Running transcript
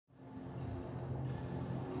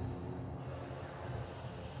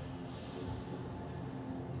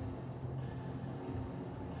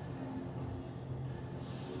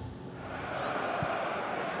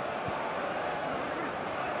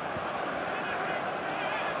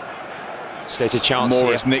Stays a chance.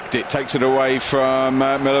 Moore has nicked it, takes it away from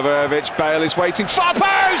Milivojevic. Bale is waiting, far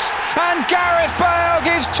post, and Gareth Bale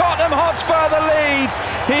gives Tottenham Hotspur the lead.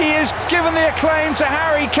 He is given the acclaim to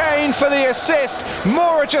Harry Kane for the assist.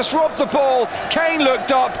 Moore just robbed the ball, Kane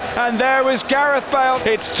looked up, and there was Gareth Bale.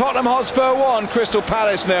 It's Tottenham Hotspur 1, Crystal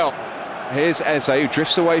Palace 0. Here's Eze, who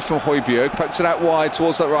drifts away from Hojbjerg, pokes it out wide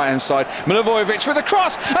towards that right-hand side. Milivojevic with a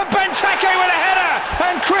cross, and Benteke with a header,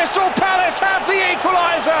 and Crystal Palace have the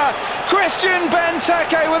equaliser. Christian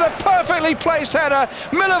Benteke with a perfectly placed header,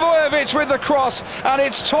 Milivojevic with the cross, and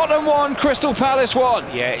it's Tottenham 1, Crystal Palace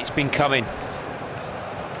 1. Yeah, it's been coming.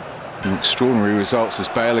 Extraordinary results as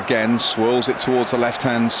Bale again swirls it towards the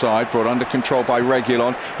left-hand side, brought under control by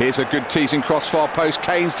Reguilon. Here's a good teasing cross, far post,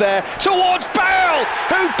 Kane's there towards Bale,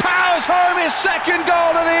 who powers home his second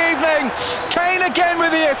goal of the evening. Kane again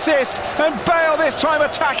with the assist, and Bale this time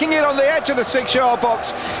attacking it on the edge of the 6-yard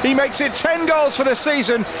box. He makes it 10 goals for the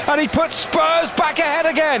season, and he puts Spurs back ahead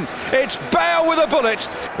again. It's Bale with a bullet.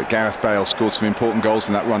 But Gareth Bale scored some important goals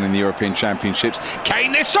in that run in the European Championships.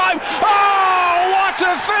 Kane this time, oh, what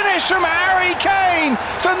a finish from Harry Kane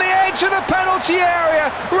from the edge of the penalty area,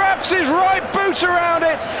 wraps his right boot around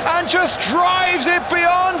it and just drives it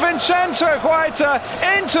beyond Vincenzo Guaita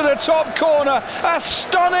into the top corner. A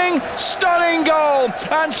stunning, stunning goal,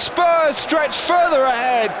 and Spurs stretch further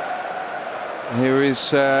ahead. Here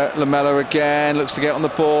is Lamela again, looks to get on the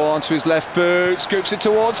ball onto his left boot, scoops it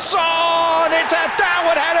towards Son. It's a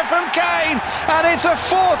downward header from Kane, and it's a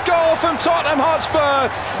fourth goal from Tottenham Hotspur.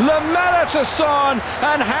 Lamela to Son,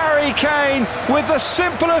 and Harry Kane, with the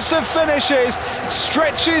simplest of finishes,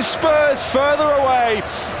 stretches Spurs further away.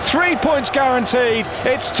 3 points guaranteed.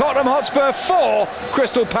 It's Tottenham Hotspur 4,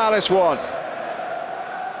 Crystal Palace 1.